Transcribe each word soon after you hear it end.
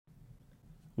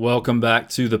Welcome back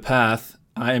to The Path.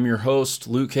 I am your host,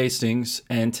 Luke Hastings,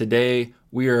 and today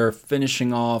we are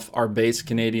finishing off our Base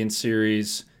Canadian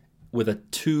series with a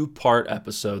two-part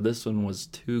episode. This one was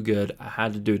too good. I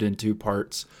had to do it in two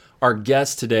parts. Our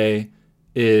guest today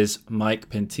is Mike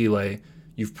Pantile.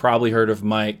 You've probably heard of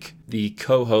Mike, the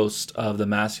co-host of the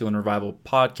Masculine Revival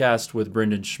podcast with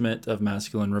Brendan Schmidt of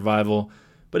Masculine Revival.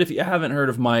 But if you haven't heard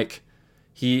of Mike,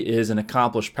 he is an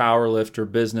accomplished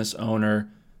powerlifter, business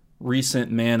owner,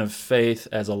 recent man of faith,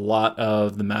 as a lot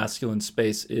of the masculine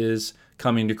space is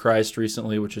coming to Christ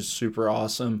recently, which is super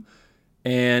awesome,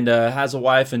 and has a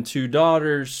wife and two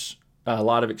daughters, a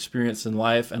lot of experience in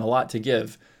life, and a lot to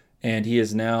give. And he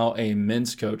is now a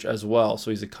men's coach as well,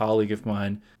 so he's a colleague of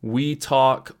mine. We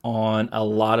talk on a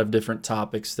lot of different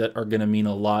topics that are going to mean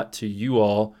a lot to you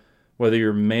all, whether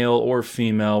you're male or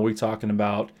female. We're talking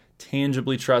about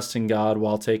tangibly trusting God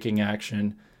while taking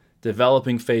action,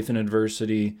 developing faith in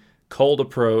adversity, cold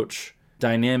approach,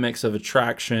 dynamics of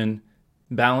attraction,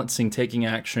 balancing taking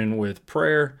action with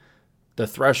prayer, the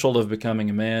threshold of becoming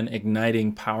a man,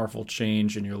 igniting powerful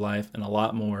change in your life, and a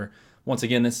lot more. Once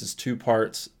again, this is two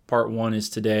parts. Part one is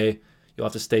today. You'll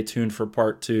have to stay tuned for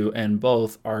part two, and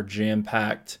both are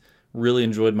jam-packed. Really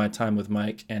enjoyed my time with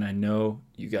Mike, and I know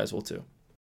you guys will too.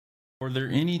 Were there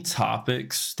any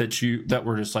topics that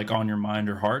were just like on your mind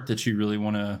or heart that you really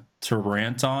want to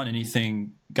rant on?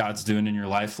 Anything God's doing in your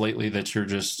life lately that you're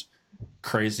just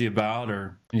crazy about,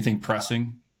 or anything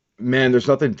pressing? Man, there's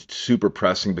nothing super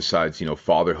pressing besides,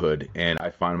 fatherhood. And I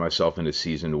find myself in a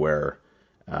season where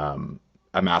I'm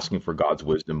asking for God's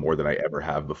wisdom more than I ever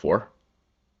have before.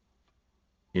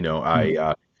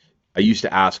 I used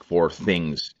to ask for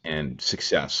things and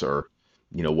success or,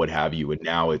 what have you. And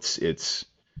now I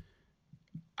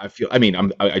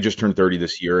just turned 30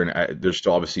 this year, and there's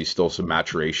still some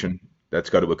maturation that's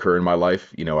got to occur in my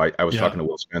life. I was talking to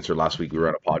Will Spencer last week. We were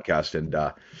on a podcast, and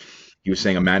he was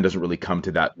saying a man doesn't really come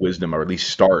to that wisdom, or at least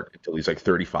start, until he's like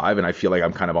 35. And I feel like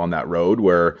I'm kind of on that road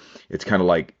where it's kind of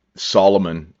like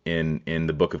Solomon in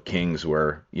the book of Kings,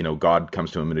 where, God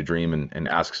comes to him in a dream and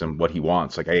asks him what he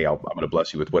wants. Like, hey, I'm going to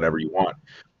bless you with whatever you want.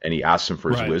 And he asks him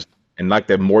for his wisdom. And like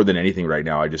that, more than anything right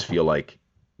now, I just feel like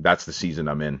that's the season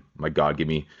I'm in. Like, God, give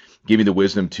me the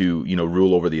wisdom to,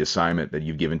 rule over the assignment that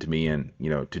you've given to me, and,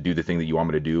 to do the thing that you want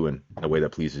me to do in a way that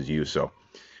pleases you. So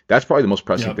that's probably the most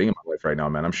pressing thing in my life right now,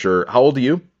 man. I'm sure. How old are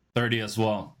you? 30 as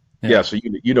well. Yeah. So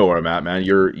you know where I'm at, man.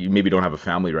 You maybe don't have a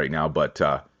family right now, but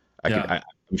I'm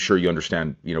sure you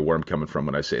understand, where I'm coming from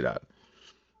when I say that.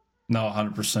 No,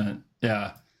 100%.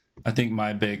 Yeah. I think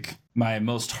my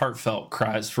most heartfelt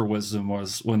cries for wisdom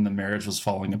was when the marriage was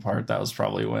falling apart. That was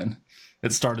probably when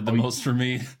it started the most for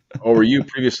me. Oh, were you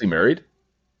previously married?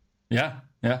 Yeah.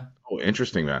 Oh,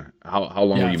 interesting, man. How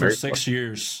long were you married for? 6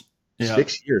 years. Yeah.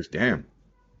 6 years, damn.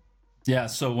 Yeah,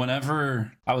 so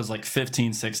whenever I was like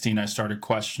 15, 16, I started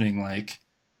questioning, like,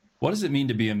 what does it mean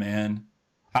to be a man?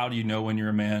 How do you know when you're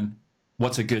a man?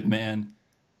 What's a good man?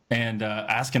 And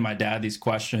asking my dad these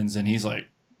questions, and he's like,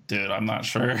 dude, I'm not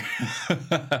sure.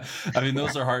 I mean,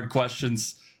 those are hard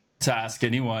questions to ask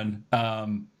anyone.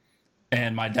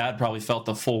 And my dad probably felt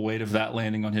the full weight of that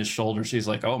landing on his shoulders. He's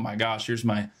like, oh my gosh, here's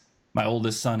my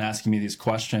oldest son asking me these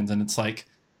questions. And it's like,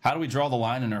 how do we draw the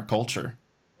line in our culture?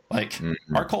 Like,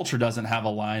 our culture doesn't have a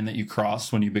line that you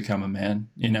cross when you become a man.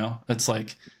 It's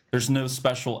like, there's no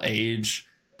special age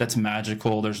that's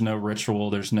magical. There's no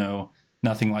ritual. There's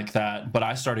nothing like that. But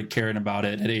I started caring about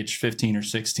it at age 15 or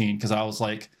 16, because I was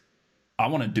like, I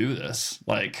want to do this.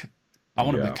 Like, I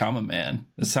want to become a man.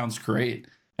 This sounds great.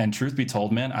 And truth be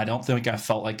told, man, I don't think I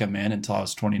felt like a man until I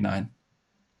was 29.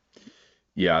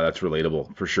 Yeah, that's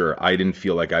relatable for sure. I didn't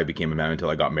feel like I became a man until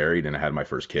I got married and I had my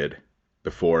first kid.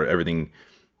 Before, everything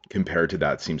compared to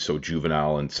that seemed so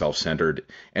juvenile and self-centered.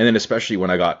 And then especially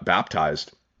when I got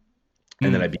baptized,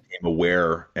 and then I became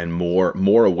aware and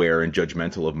more aware and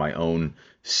judgmental of my own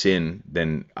sin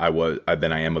than I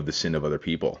am of the sin of other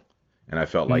people. And I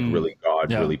felt like really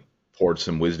God really poured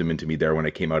some wisdom into me there when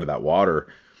I came out of that water.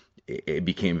 It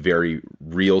became very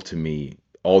real to me,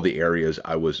 all the areas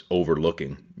I was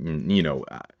overlooking.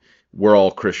 We're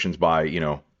all Christians by,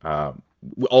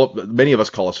 many of us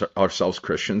call ourselves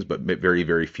Christians, but very,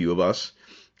 very few of us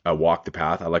walk the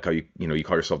path. I like how you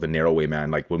call yourself the narrow way man.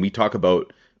 Like, when we talk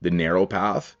about the narrow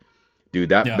path, dude,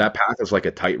 that path is like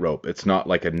a tightrope. It's not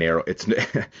like a narrow. It's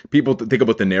people think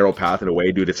about the narrow path in a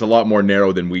way, dude. It's a lot more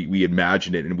narrow than we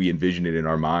imagine it and we envision it in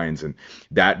our minds. And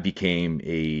that became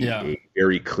a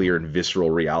very clear and visceral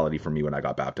reality for me when I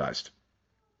got baptized.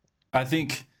 I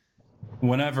think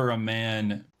whenever a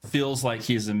man feels like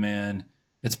he's a man,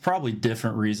 it's probably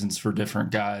different reasons for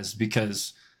different guys,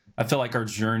 because I feel like our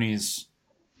journeys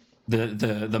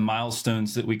the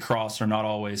milestones that we cross are not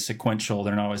always sequential.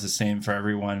 They're not always the same for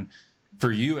everyone.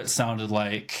 For you, it sounded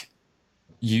like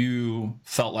you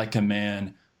felt like a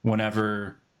man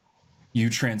whenever you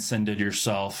transcended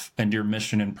yourself and your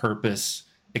mission and purpose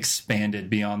expanded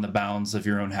beyond the bounds of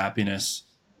your own happiness.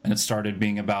 And it started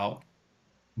being about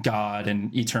God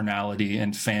and eternality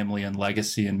and family and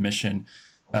legacy and mission.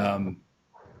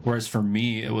 Whereas for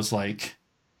me, it was like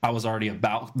I was already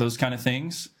about those kind of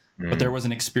things, but there was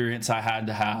an experience I had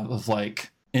to have of like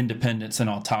independence and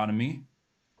autonomy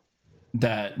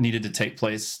that needed to take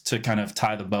place to kind of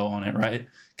tie the bow on it, right?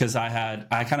 Because I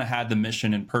kind of had the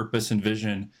mission and purpose and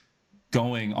vision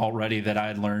going already that I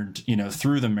had learned,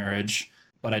 through the marriage,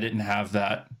 but I didn't have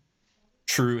that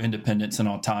true independence and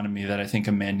autonomy that I think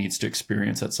a man needs to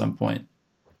experience at some point.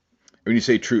 When you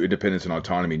say true independence and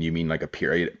autonomy, you mean like a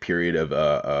period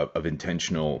of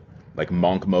intentional, like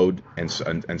monk mode and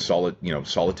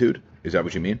solitude? Is that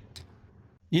what you mean?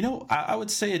 I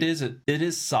would say it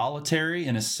is solitary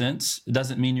in a sense. It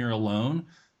doesn't mean you're alone,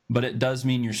 but it does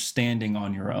mean you're standing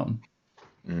on your own.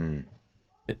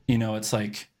 It's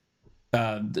like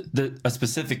a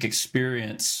specific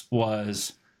experience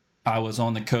was I was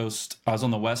on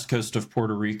the west coast of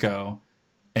Puerto Rico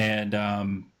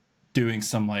and doing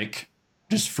some like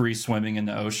just free swimming in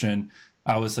the ocean.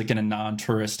 I was like in a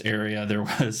non-tourist area. There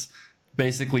was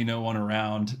basically no one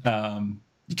around.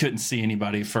 You couldn't see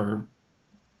anybody for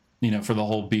the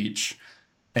whole beach.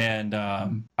 And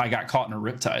I got caught in a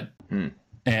riptide.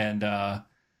 And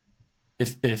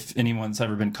if anyone's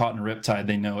ever been caught in a riptide,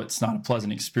 they know it's not a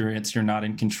pleasant experience. You're not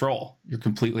in control. You're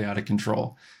completely out of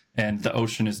control. And the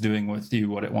ocean is doing with you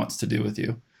what it wants to do with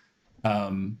you.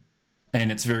 And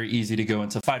it's very easy to go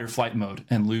into fight or flight mode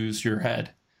and lose your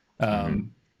head.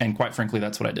 And quite frankly,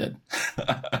 that's what I did.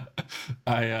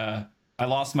 I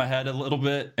lost my head a little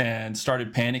bit and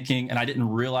started panicking, and I didn't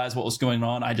realize what was going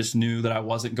on. I just knew that I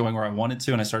wasn't going where I wanted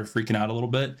to, and I started freaking out a little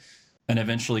bit and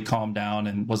eventually calmed down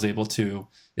and was able to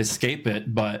escape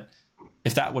it. But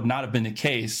if that would not have been the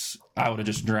case, I would have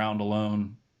just drowned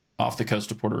alone off the coast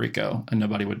of Puerto Rico and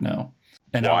nobody would know.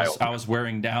 And I was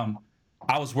wearing down.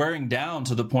 I was wearing down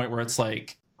to the point where it's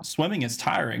like swimming is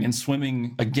tiring, and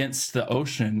swimming against the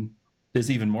ocean is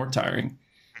even more tiring.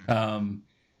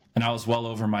 And I was well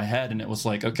over my head, and it was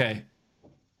like, okay,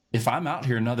 if I'm out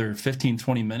here another 15,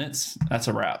 20 minutes, that's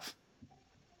a wrap.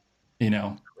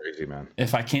 Crazy, man.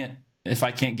 If I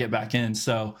can't get back in.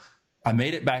 So I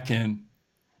made it back in.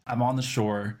 I'm on the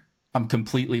shore. I'm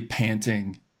completely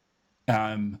panting.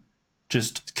 I'm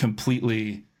just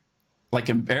completely like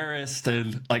embarrassed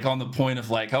and like on the point of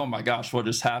like, oh my gosh, what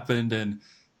just happened? And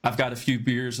I've got a few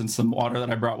beers and some water that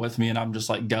I brought with me, and I'm just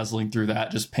like guzzling through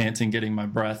that, just panting, getting my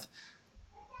breath.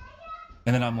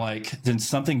 And then I'm like, then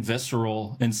something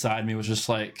visceral inside me was just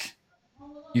like,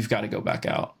 you've got to go back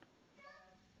out.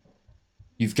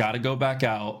 You've got to go back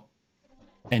out,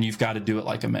 and you've got to do it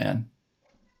like a man.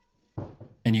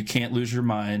 And you can't lose your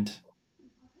mind.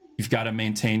 You've got to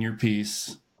maintain your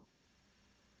peace.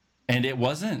 And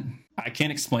I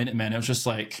can't explain it, man. It was just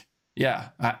like, yeah,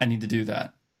 I need to do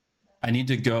that. I need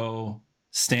to go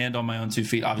stand on my own 2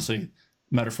 feet. Obviously,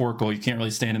 metaphorical, you can't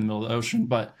really stand in the middle of the ocean,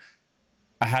 but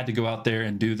I had to go out there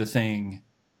and do the thing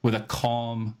with a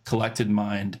calm, collected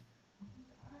mind.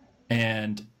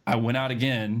 And I went out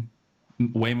again,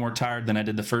 way more tired than I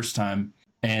did the first time,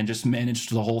 and just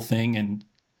managed the whole thing and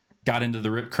got into the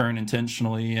rip current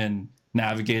intentionally and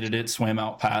navigated it, swam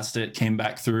out past it, came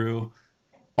back through,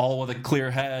 all with a clear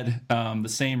head, the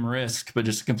same risk, but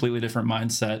just a completely different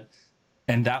mindset.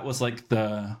 And that was like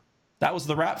that was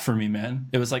the wrap for me, man.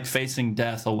 It was like facing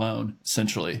death alone,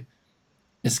 essentially.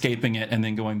 Escaping it and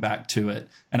then going back to it.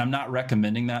 And I'm not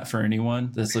recommending that for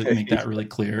anyone. Let's make that really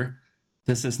clear.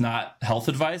 This is not health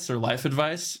advice or life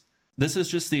advice. This is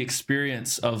just the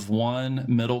experience of one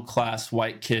middle-class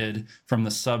white kid from the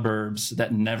suburbs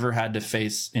that never had to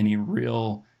face any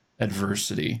real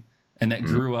adversity and that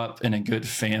grew up in a good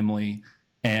family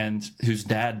and whose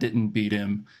dad didn't beat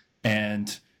him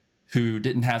and who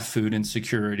didn't have food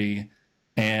insecurity.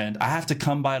 And I have to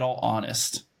come by it all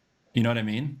honest. You know what I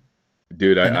mean?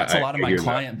 Dude, and that's a lot of my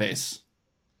client base.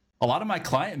 A lot of my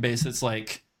client base, it's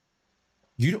like,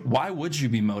 why would you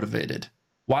be motivated?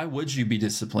 Why would you be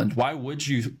disciplined? Why would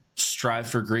you strive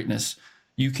for greatness?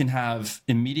 You can have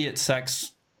immediate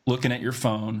sex looking at your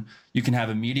phone. You can have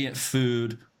immediate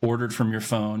food ordered from your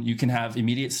phone. You can have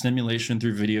immediate stimulation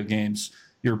through video games.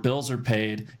 Your bills are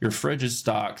paid. Your fridge is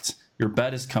stocked. Your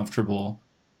bed is comfortable.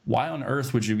 Why on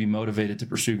earth would you be motivated to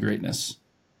pursue greatness?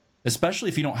 Especially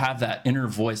if you don't have that inner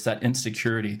voice, that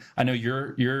insecurity. I know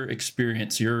your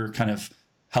experience, your kind of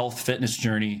health fitness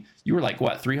journey, you were like,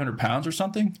 what, 300 pounds or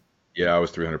something? Yeah, I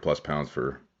was 300 plus pounds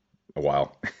for a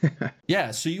while.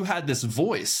 Yeah. So you had this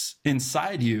voice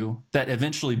inside you that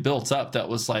eventually built up that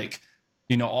was like,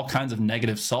 all kinds of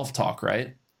negative self-talk,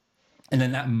 right? And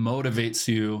then that motivates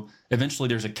you. Eventually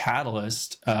there's a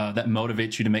catalyst that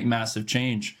motivates you to make massive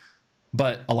change.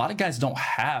 But a lot of guys don't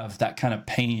have that kind of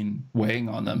pain weighing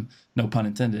on them, no pun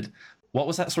intended. What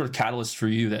was that sort of catalyst for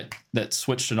you that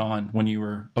switched it on when you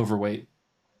were overweight?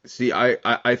 See,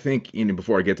 I think,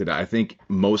 before I get to that, I think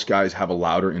most guys have a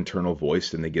louder internal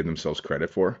voice than they give themselves credit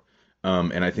for.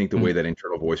 And I think the way Mm, that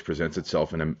internal voice presents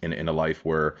itself in a life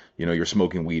where, you're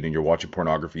smoking weed and you're watching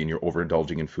pornography and you're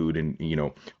overindulging in food and,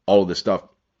 all of this stuff,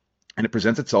 and it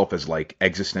presents itself as like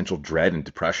existential dread and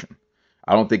depression.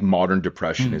 I don't think modern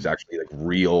depression is mm, actually like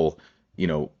real,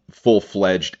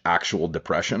 full-fledged actual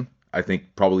depression. I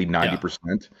think probably yeah,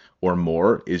 90% or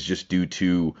more is just due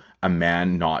to a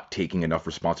man not taking enough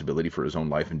responsibility for his own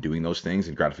life and doing those things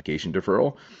and gratification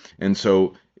deferral. And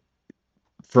so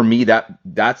for me,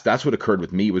 that's what occurred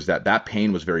with me, was that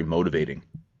pain was very motivating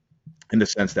in the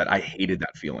sense that I hated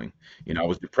that feeling. I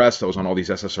was depressed. I was on all these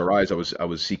SSRIs. I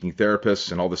was seeking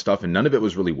therapists and all this stuff, and none of it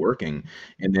was really working.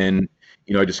 And then,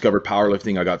 I discovered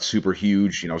powerlifting. I got super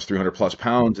huge. I was 300 plus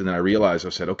pounds, and then I realized, I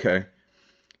said, okay,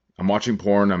 I'm watching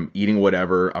porn. I'm eating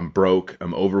whatever. I'm broke.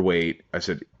 I'm overweight. I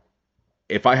said,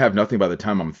 if I have nothing by the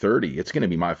time I'm 30, it's going to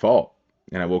be my fault.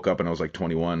 And I woke up and I was like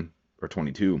 21 or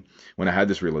 22 when I had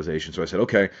this realization. So I said,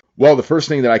 okay, well, the first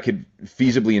thing that I could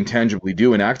feasibly and tangibly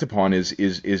do and act upon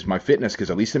is my fitness, because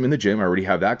at least I'm in the gym. I already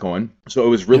have that going. So it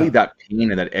was really yeah, that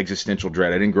pain and that existential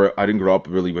dread. I didn't grow up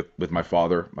really with my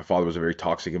father. My father was a very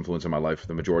toxic influence in my life,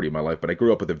 the majority of my life, but I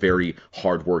grew up with a very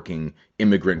hardworking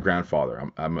immigrant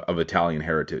grandfather. I'm of Italian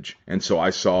heritage. And so I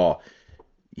saw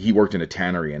he worked in a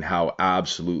tannery, and how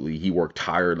absolutely he worked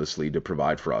tirelessly to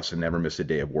provide for us and never missed a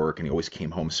day of work. And he always came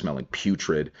home smelling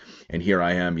putrid. And here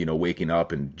I am, waking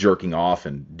up and jerking off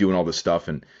and doing all this stuff.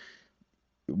 And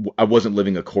I wasn't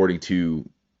living according to,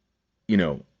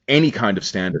 any kind of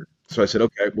standard. So I said,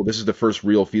 okay, well, this is the first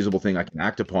real feasible thing I can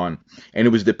act upon. And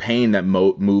it was the pain that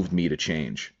moved me to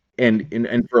change. And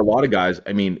for a lot of guys,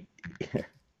 I mean,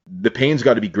 the pain's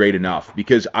got to be great enough,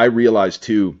 because I realized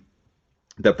too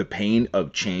that the pain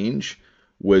of change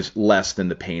was less than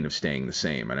the pain of staying the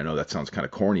same. And I know that sounds kind of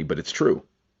corny, but it's true,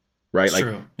 right? it's Like,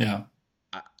 true. Yeah.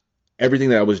 everything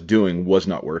that I was doing was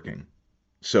not working.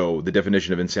 So the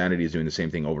definition of insanity is doing the same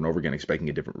thing over and over again, expecting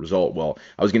a different result. Well,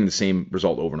 I was getting the same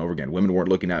result over and over again. Women weren't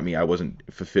looking at me. I wasn't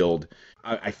fulfilled.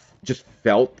 I just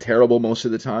felt terrible most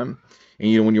of the time.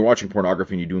 And when you're watching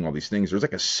pornography and you're doing all these things, there's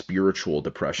like a spiritual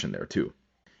depression there too.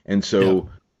 And Yeah. so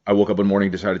I woke up one morning,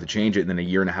 decided to change it, and then a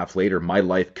year and a half later, my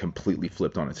life completely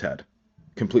flipped on its head.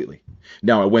 Completely.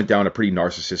 Now, I went down a pretty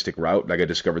narcissistic route. Like, I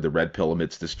discovered the red pill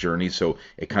amidst this journey, so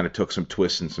it kind of took some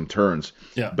twists and some turns.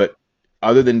 Yeah. But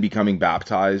other than becoming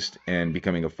baptized and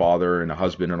becoming a father and a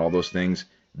husband and all those things,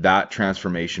 that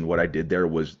transformation, what I did there,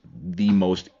 was the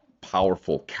most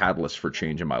powerful catalyst for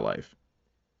change in my life.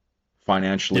 Yeah.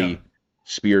 Financially,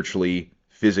 spiritually,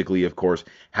 physically, of course.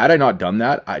 Had I not done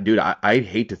that, dude, I'd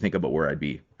hate to think about where I'd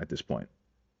be at this point.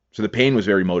 So the pain was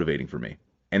very motivating for me.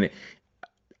 And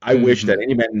I wish that Hmm.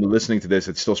 any man listening to this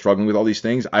that's still struggling with all these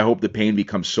things, I hope the pain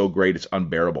becomes so great it's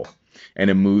unbearable and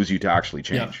it moves you to actually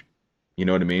Yeah. change. You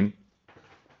know what I mean?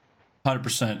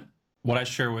 100%. What I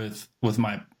share with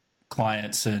my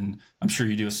clients, and I'm sure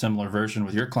you do a similar version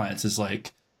with your clients, is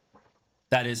like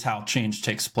that is how change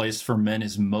takes place for men,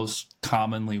 is most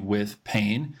commonly with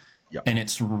pain. Yep. And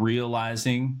it's realized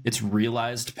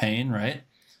pain, right?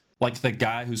 Like the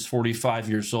guy who's 45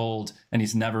 years old and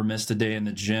he's never missed a day in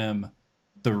the gym.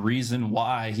 The reason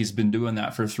why he's been doing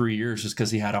that for 3 years is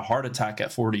because he had a heart attack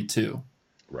at 42.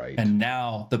 Right. And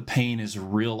now the pain is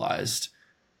realized.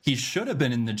 He should have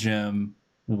been in the gym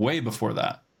way before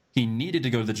that. He needed to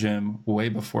go to the gym way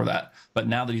before that. But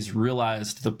now that he's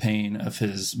realized the pain of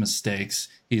his mistakes,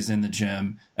 he's in the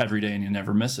gym every day and he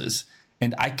never misses.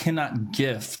 And I cannot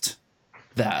gift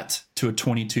that to a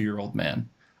 22-year-old man.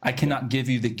 I Yeah. cannot give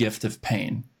you the gift of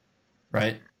pain,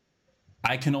 right?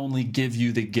 I can only give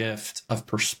you the gift of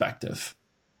perspective.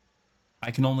 I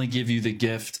can only give you the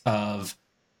gift of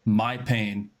my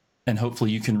pain, and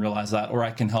hopefully you can realize that, or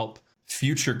I can help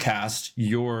future cast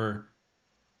your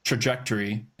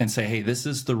trajectory and say, hey, this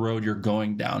is the road you're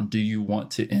going down. Do you want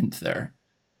to end there?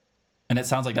 And it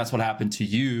sounds like that's what happened to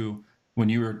you when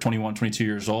you were 21, 22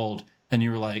 years old, and you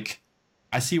were like,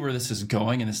 I see where this is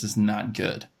going, and this is not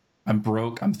good. I'm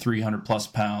broke. I'm 300 plus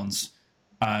pounds.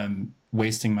 I'm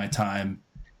wasting my time,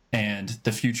 and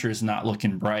the future is not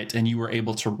looking bright. And you were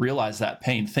able to realize that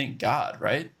pain. Thank God,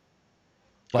 right?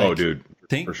 Oh, Like, dude, for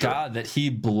thank sure. God that he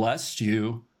blessed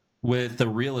you with the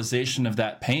realization of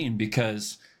that pain,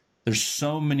 because there's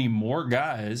so many more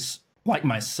guys like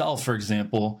myself, for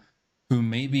example, who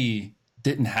maybe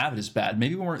didn't have it as bad.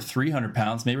 Maybe we weren't 300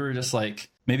 pounds. Maybe we were just like,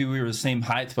 maybe we were the same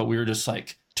height, but we were just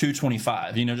like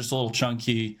 225, just a little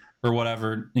chunky or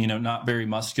whatever, not very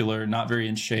muscular, not very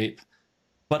in shape,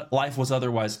 but life was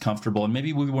otherwise comfortable. And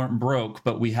maybe we weren't broke,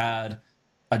 but we had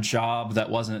a job that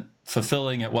wasn't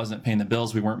fulfilling. It wasn't paying the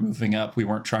bills. We weren't moving up. We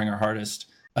weren't trying our hardest.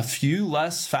 A few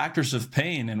less factors of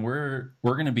pain, and we're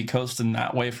going to be coasting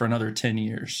that way for another 10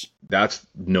 years. That's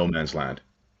no man's land,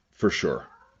 for sure.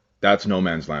 That's no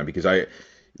man's land, because I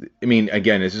mean,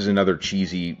 again, this is another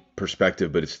cheesy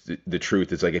perspective, but it's the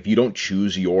truth. It's like, if you don't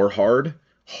choose your hard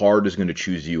is going to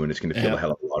choose you, and it's going to feel a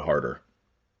hell of a lot harder,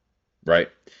 right?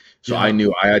 So I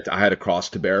knew I had a cross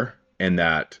to bear, and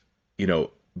that,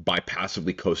 by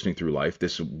passively coasting through life,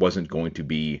 this wasn't going to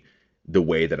be the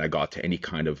way that I got to any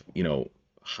kind of,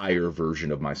 higher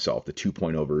version of myself, the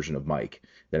 2.0 version of Mike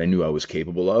that I knew I was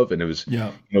capable of. And it was,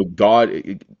 God,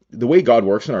 the way God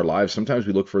works in our lives, sometimes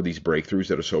we look for these breakthroughs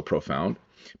that are so profound,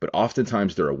 but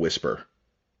oftentimes they're a whisper.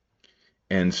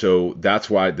 And so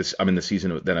that's why I'm in the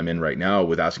season that I'm in right now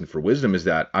with asking for wisdom, is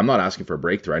that I'm not asking for a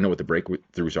breakthrough. I know what the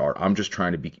breakthroughs are. I'm just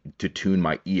trying to tune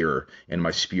my ear and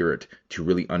my spirit to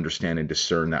really understand and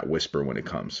discern that whisper when it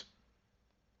comes.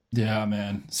 Yeah,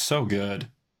 man. So good.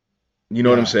 You know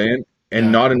what I'm saying?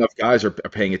 And not enough guys are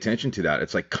paying attention to that.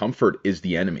 It's like, comfort is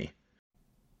the enemy.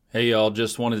 Hey, y'all,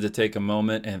 just wanted to take a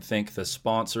moment and thank the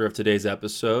sponsor of today's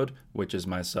episode, which is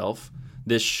myself.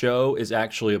 This show is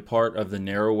actually a part of the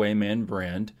Narrow Way Man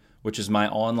brand, which is my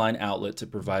online outlet to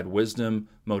provide wisdom,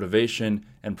 motivation,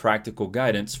 and practical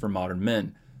guidance for modern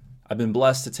men. I've been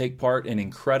blessed to take part in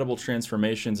incredible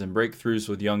transformations and breakthroughs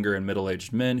with younger and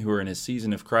middle-aged men who are in a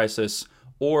season of crisis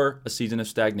or a season of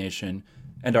stagnation,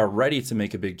 and are ready to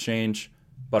make a big change,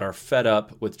 but are fed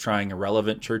up with trying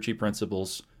irrelevant churchy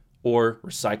principles or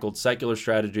recycled secular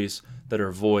strategies that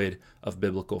are void of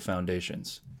biblical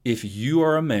foundations. If you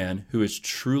are a man who is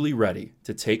truly ready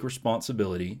to take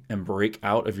responsibility and break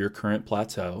out of your current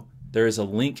plateau, there is a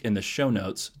link in the show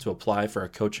notes to apply for a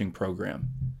coaching program.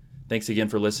 Thanks again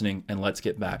for listening, and let's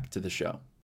get back to the show.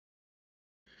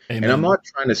 Amen. And I'm not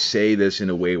trying to say this in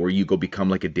a way where you go become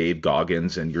like a Dave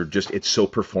Goggins and it's so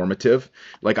performative.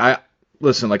 Like, I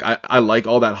like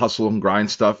all that hustle and grind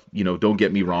stuff. Don't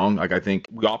get me wrong. Like, I think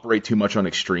we operate too much on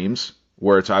extremes,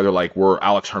 where it's either like we're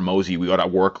Alex Hormozy, we got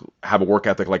to have a work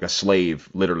ethic like a slave.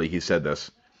 Literally, he said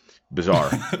this. Bizarre.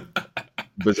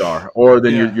 Bizarre. Or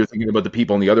then you're thinking about the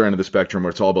people on the other end of the spectrum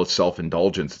where it's all about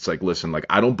self-indulgence. It's like, listen, like,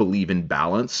 I don't believe in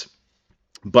balance,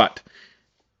 but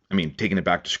I mean, taking it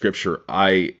back to scripture,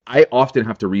 I often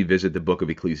have to revisit the book of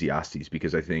Ecclesiastes,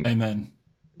 because I think Amen.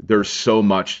 There's so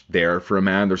much there for a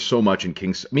man. There's so much in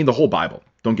Kings. I mean, the whole Bible,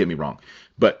 don't get me wrong.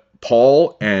 But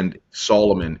Paul and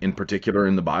Solomon in particular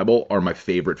in the Bible are my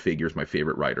favorite figures, my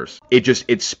favorite writers.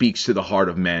 It speaks to the heart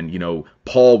of men.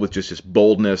 Paul with just this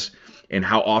boldness, and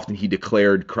how often he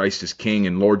declared Christ as King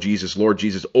and Lord Jesus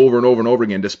over and over and over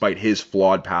again, despite his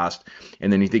flawed past.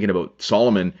 And then you're thinking about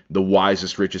Solomon, the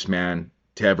wisest, richest man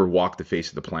to ever walk the face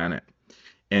of the planet.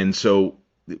 And so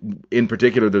in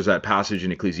particular, there's that passage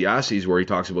in Ecclesiastes where he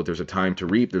talks about there's a time to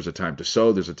reap, there's a time to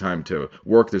sow, there's a time to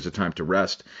work, there's a time to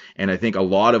rest. And I think a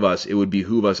lot of us, it would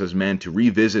behoove us as men to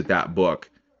revisit that book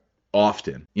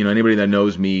often. Anybody that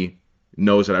knows me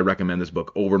knows that I recommend this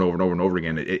book over and over and over and over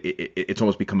again. It's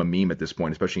almost become a meme at this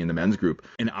point, especially in the men's group.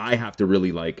 And I have to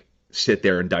really sit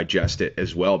there and digest it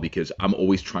as well, because I'm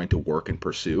always trying to work and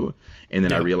pursue. And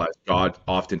then I realize God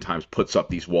oftentimes puts up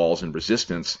these walls and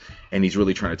resistance, and he's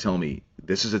really trying to tell me,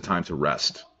 this is a time to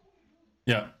rest.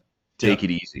 Yeah. Take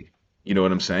it easy. You know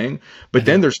what I'm saying? But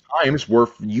then there's times where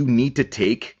you need to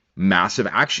take massive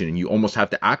action, and you almost have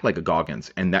to act like a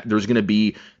Goggins. And that there's going to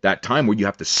be that time where you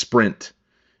have to sprint.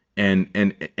 And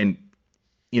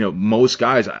most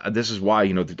guys, this is why,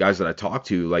 the guys that I talk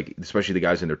to, like, especially the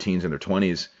guys in their teens and their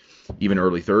 20s, even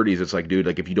early 30s, it's like, dude,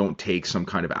 like, if you don't take some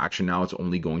kind of action now, it's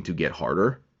only going to get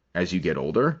harder as you get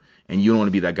older. And you don't want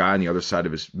to be that guy on the other side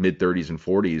of his mid 30s and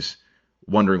 40s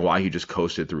wondering why he just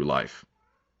coasted through life.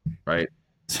 Right?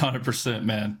 100%,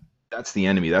 man. That's the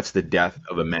enemy. That's the death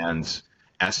of a man's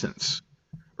essence.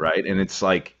 Right? And it's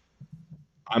like,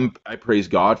 I praise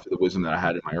God for the wisdom that I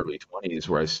had in my early 20s,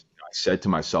 where I said to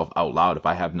myself out loud, if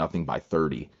I have nothing by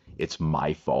 30, it's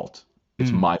my fault.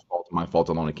 It's my fault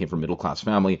alone. I came from a middle-class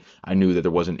family. I knew that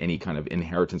there wasn't any kind of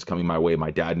inheritance coming my way.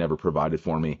 My dad never provided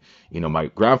for me. My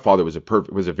grandfather was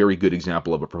a very good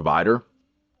example of a provider.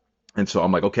 And so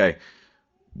I'm like, okay,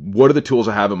 what are the tools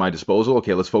I have at my disposal?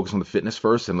 Okay, let's focus on the fitness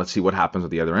first and let's see what happens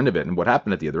at the other end of it. And what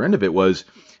happened at the other end of it was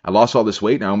I lost all this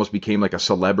weight and I almost became like a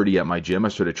celebrity at my gym. I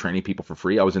started training people for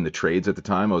free. I was in the trades at the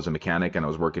time. I was a mechanic and I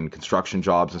was working construction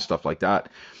jobs and stuff like that.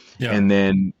 Yeah. And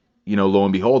then, lo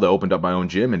and behold, I opened up my own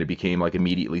gym and it became like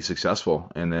immediately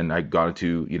successful. And then I got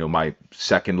into, my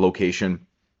second location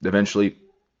eventually.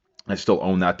 I still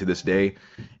own that to this day.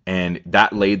 And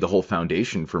that laid the whole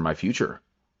foundation for my future.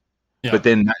 Yeah. But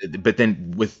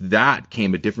then with that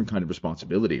came a different kind of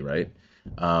responsibility, right?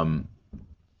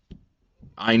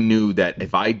 I knew that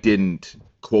if I didn't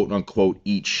quote unquote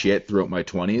eat shit throughout my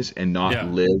 20s and not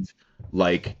live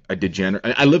like a degenerate,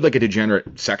 I lived like a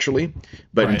degenerate sexually,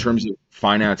 but in terms of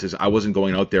finances, I wasn't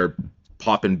going out there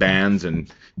popping bands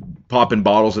and popping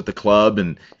bottles at the club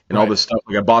and all this stuff.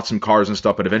 Like I bought some cars and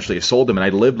stuff, but eventually I sold them, and I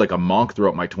lived like a monk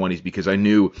throughout my 20s because I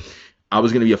knew I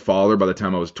was going to be a father by the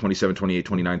time I was 27, 28,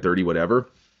 29, 30, whatever.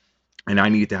 And I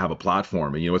needed to have a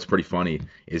platform. And what's pretty funny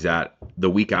is that the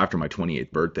week after my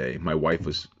 28th birthday, my wife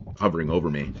was hovering over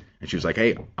me and she was like,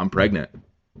 "Hey, I'm pregnant."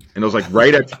 And I was like,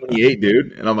 right at 28,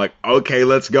 dude. And I'm like, okay,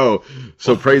 let's go.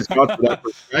 So praise God for that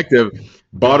perspective.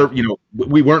 Bought her,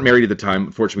 we weren't married at the time.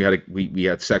 Unfortunately, we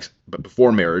had sex but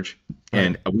before marriage.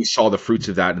 And we saw the fruits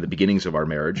of that in the beginnings of our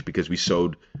marriage because we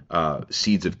sowed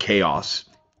seeds of chaos.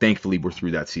 Thankfully, we're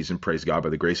through that season. Praise God by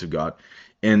the grace of God.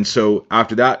 And so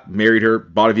after that, married her,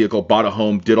 bought a vehicle, bought a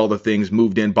home, did all the things,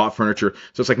 moved in, bought furniture.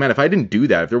 So it's like, man, if I didn't do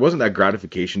that, if there wasn't that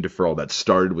gratification deferral that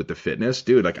started with the fitness,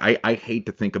 dude, like I hate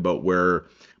to think about where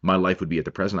my life would be at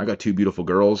the present. I got two beautiful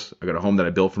girls. I got a home that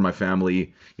I built for my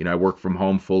family. I work from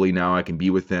home fully now. I can be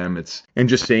with them. And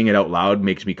just saying it out loud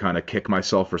makes me kind of kick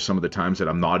myself for some of the times that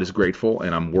I'm not as grateful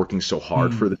and I'm working so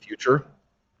hard for the future.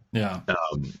 Yeah.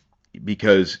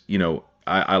 Because,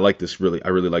 I like this I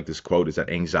really like this quote, is that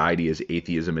anxiety is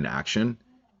atheism in action.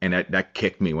 And that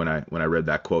kicked me when I read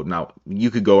that quote. Now,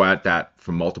 you could go at that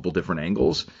from multiple different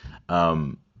angles.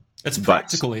 It's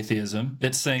practical atheism.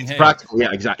 It's saying, hey, practical,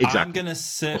 yeah, exactly. I'm going to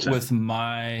sit with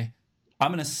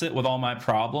all my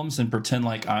problems and pretend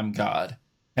like I'm God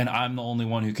and I'm the only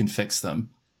one who can fix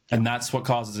them. And that's what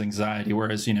causes anxiety.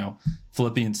 Whereas,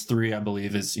 Philippians 3, I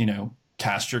believe, is,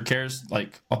 cast your cares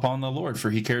like upon the Lord, for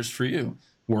he cares for you.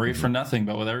 Worry for nothing,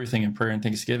 but with everything in prayer and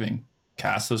thanksgiving.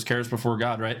 Cast those cares before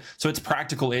God, right? So it's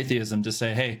practical atheism to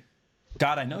say, hey,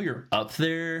 God, I know you're up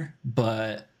there,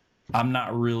 but I'm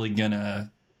not really going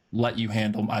to let you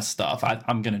handle my stuff.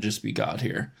 I'm going to just be God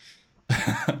here.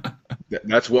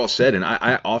 That's well said. And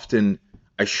I often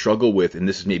struggle with, and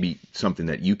this is maybe something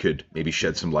that you could maybe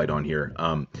shed some light on here.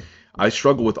 I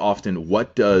struggle with often,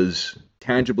 what does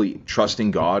tangibly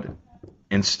trusting God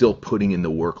and still putting in the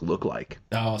work look like?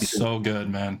 Oh, because, so good,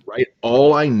 man. Right?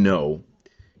 All I know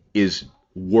is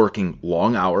working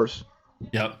long hours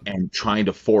and trying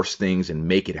to force things and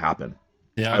make it happen.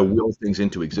 I will things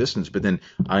into existence, but then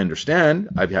I understand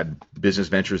I've had business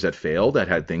ventures that failed, that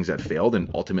had things that failed,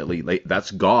 and ultimately that's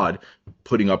God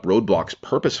putting up roadblocks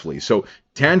purposefully. So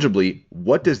tangibly,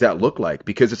 what does that look like?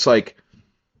 Because it's like,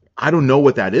 I don't know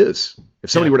what that is. If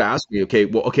somebody were to ask me,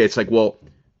 it's like, well,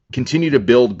 continue to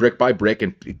build brick by brick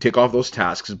and tick off those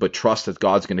tasks, but trust that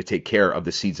God's going to take care of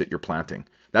the seeds that you're planting.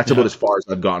 That's about as far as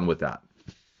I've gone with that.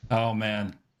 Oh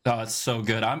man, it's so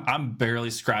good. I'm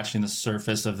barely scratching the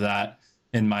surface of that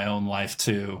in my own life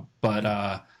too,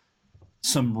 but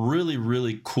some really,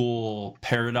 really cool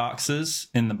paradoxes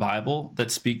in the Bible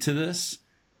that speak to this.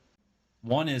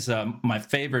 One is my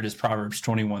favorite is Proverbs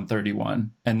 21:31,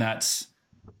 and that's,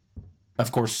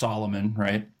 of course, Solomon,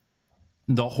 right?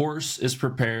 The horse is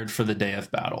prepared for the day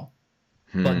of battle,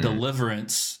 but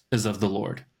deliverance is of the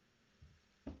Lord.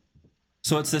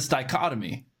 So it's this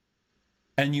dichotomy.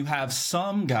 And you have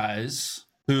some guys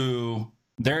who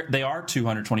they are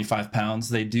 225 pounds.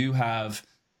 They do have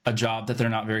a job that they're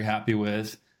not very happy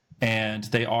with, and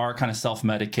they are kind of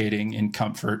self-medicating in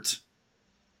comfort.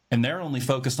 And they're only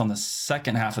focused on the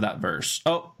second half of that verse.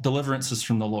 Oh, deliverance is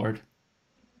from the Lord,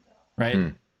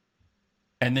 right?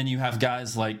 And then you have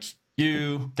guys like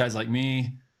you, guys like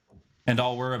me, and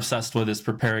all we're obsessed with is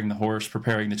preparing the horse,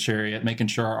 preparing the chariot, making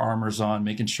sure our armor's on,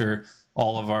 making sure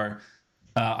all of our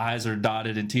I's are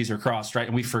dotted and T's are crossed, right?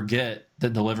 And we forget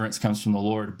that deliverance comes from the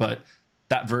Lord, but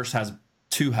that verse has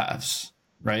two halves,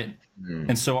 right?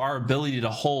 And so our ability to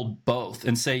hold both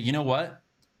and say, you know what?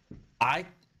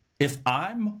 If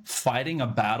I'm fighting a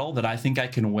battle that I think I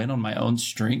can win on my own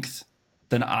strength,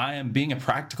 then I am being a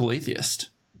practical atheist.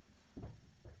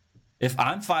 If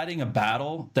I'm fighting a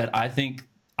battle that I think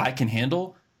I can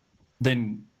handle,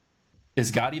 then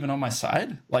is God even on my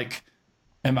side? Like,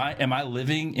 am I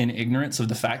living in ignorance of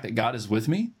the fact that God is with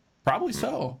me? Probably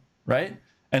so, right?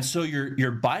 And so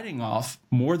you're biting off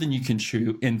more than you can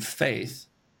chew in faith.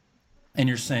 And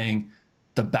you're saying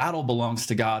the battle belongs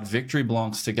to God, victory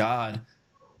belongs to God,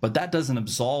 but that doesn't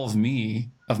absolve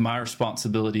me of my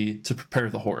responsibility to prepare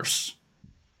the horse,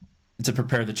 to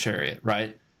prepare the chariot,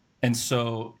 right? And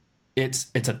so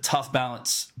it's a tough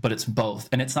balance, but it's both.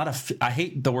 And it's not I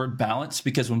hate the word balance,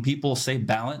 because when people say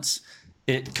balance,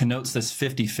 it connotes this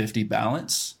 50-50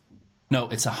 balance. No,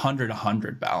 it's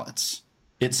 100-100 balance.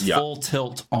 It's full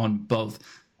tilt on both.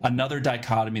 Another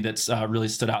dichotomy that's really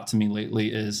stood out to me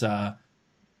lately is the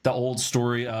old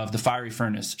story of the fiery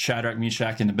furnace, Shadrach,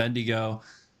 Meshach, and Abednego.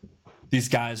 These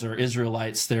guys are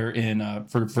Israelites. They're in,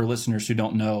 for listeners who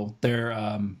don't know,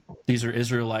 these are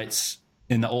Israelites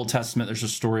in the Old Testament. There's a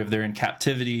story of they're in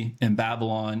captivity in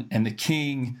Babylon, and the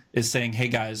king is saying, hey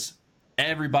guys,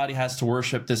 everybody has to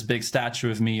worship this big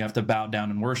statue of me. You have to bow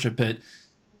down and worship it.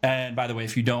 And by the way,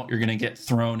 if you don't, you're going to get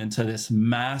thrown into this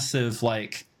massive,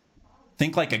 like,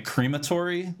 think like a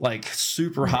crematory, like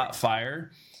super hot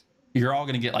fire. You're all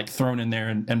going to get like thrown in there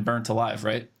and burnt alive,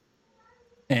 right?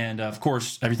 And of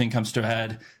course, everything comes to a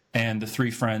head. And the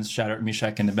three friends, Shadrach,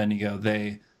 Meshach, and Abednego,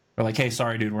 they are like, hey,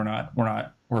 sorry, dude, we're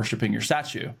not worshiping your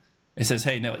statue. It says,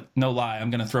 hey, no lie, I'm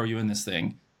going to throw you in this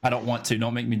thing. I don't want to.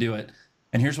 Don't make me do it.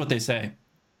 And here's what they say.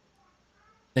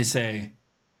 They say,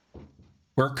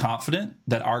 we're confident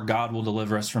that our God will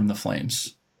deliver us from the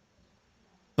flames.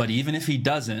 But even if he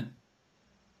doesn't,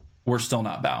 we're still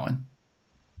not bowing.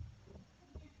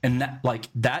 And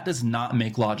that does not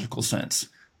make logical sense.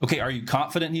 Okay, are you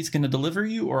confident he's going to deliver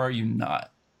you, or are you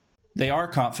not? They are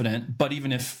confident, but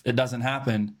even if it doesn't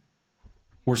happen,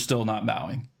 we're still not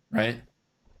bowing, right?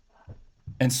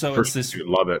 And so it's this... I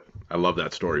love it. I love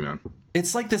that story, man.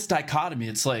 It's like this dichotomy.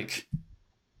 It's like,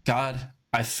 God,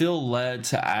 I feel led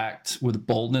to act with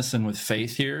boldness and with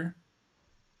faith here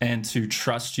and to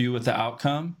trust you with the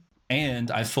outcome. And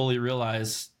I fully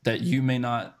realize that you may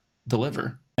not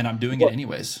deliver, and I'm doing it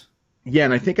anyways. Yeah,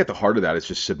 and I think at the heart of that is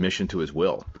just submission to his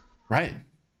will. Right.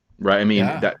 Right. I mean,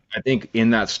 that I think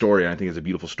in that story, and I think it's a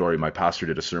beautiful story. My pastor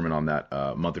did a sermon on that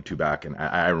a month or two back, and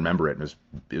I remember it, and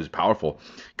it was powerful.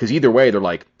 Because either way, they're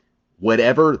like,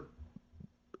 whether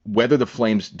the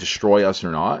flames destroy us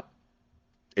or not,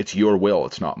 it's your will,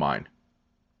 it's not mine.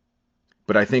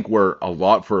 But I think for a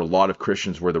lot of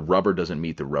Christians, where the rubber doesn't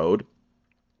meet the road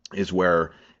is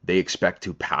where they expect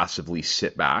to passively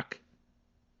sit back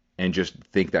and just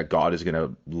think that God is going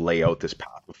to lay out this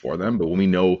path before them. But when we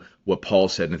know what Paul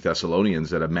said in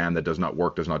Thessalonians, that a man that does not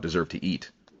work does not deserve to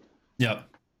eat. Yep.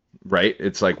 Right?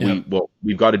 It's like,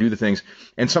 we've got to do the things.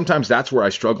 And sometimes that's where I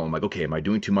struggle. I'm like, okay, am I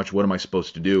doing too much? What am I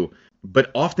supposed to do?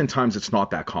 But oftentimes it's not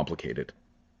that complicated.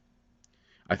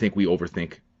 I think we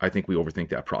overthink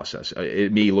that process.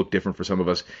 It may look different for some of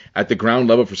us. At the ground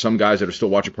level, for some guys that are still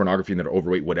watching pornography and that are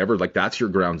overweight, whatever, like that's your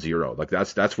ground zero. Like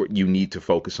that's what you need to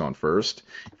focus on first.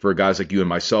 For guys like you and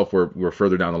myself, we're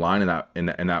further down the line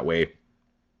in that way.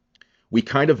 We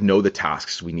kind of know the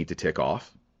tasks we need to tick off.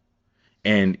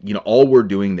 And all we're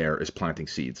doing there is planting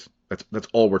seeds. That's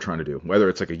all we're trying to do. Whether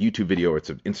it's like a YouTube video or it's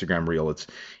an Instagram reel,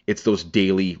 it's those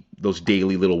daily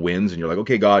little wins, and you're like,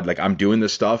 okay, God, like I'm doing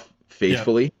this stuff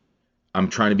faithfully. Yeah. I'm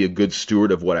trying to be a good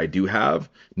steward of what I do have,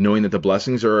 knowing that the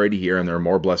blessings are already here and there are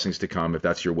more blessings to come if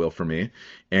that's your will for me.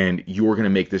 And you're going to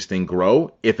make this thing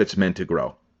grow if it's meant to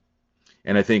grow.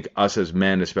 And I think us as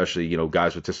men, especially,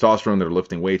 guys with testosterone that are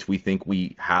lifting weights, we think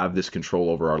we have this control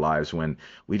over our lives when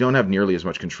we don't have nearly as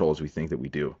much control as we think that we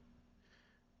do.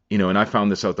 And I found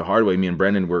this out the hard way. Me and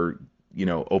Brendan were,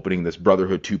 opening this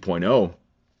Brotherhood 2.0.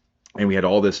 And we had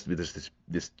all this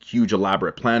huge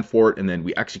elaborate plan for it, and then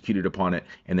we executed upon it,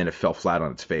 and then it fell flat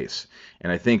on its face.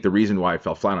 And I think the reason why it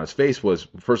fell flat on its face was,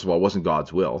 first of all, it wasn't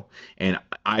God's will. And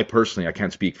I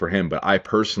can't speak for him, but I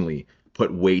personally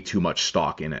put way too much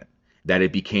stock in it, that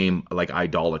it became like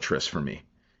idolatrous for me.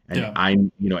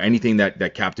 And anything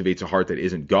that captivates a heart that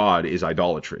isn't God is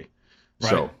idolatry. Right.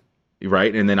 So,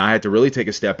 right. And then I had to really take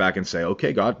a step back and say,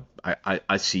 okay, God,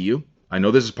 I see you. I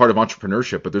know this is part of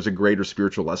entrepreneurship, but there's a greater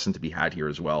spiritual lesson to be had here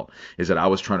as well, is that I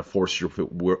was trying to force your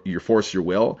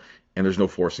will, and there's no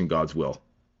forcing God's will.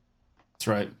 That's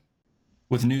right.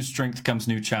 With new strength comes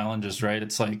new challenges, right?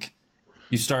 It's like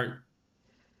you start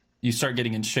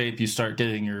getting in shape, you start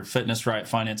getting your fitness right,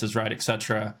 finances right,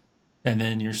 etc. And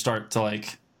then you start to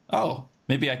like, oh,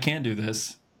 maybe I can do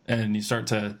this. And you start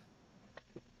to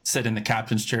sit in the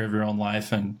captain's chair of your own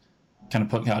life and kind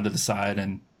of put God to the side.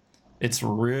 And it's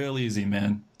real easy,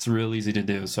 man. It's real easy to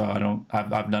do. So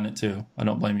I've done it too. I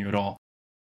don't blame you at all.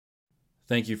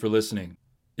 Thank you for listening.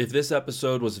 If this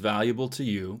episode was valuable to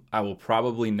you, I will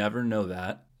probably never know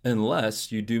that,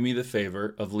 unless you do me the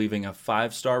favor of leaving a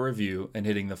 5-star review and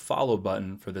hitting the follow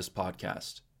button for this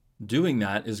podcast. Doing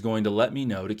that is going to let me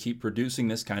know to keep producing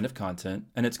this kind of content,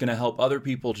 and it's going to help other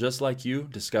people just like you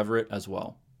discover it as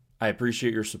well. I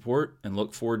appreciate your support and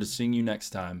look forward to seeing you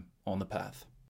next time on The Path.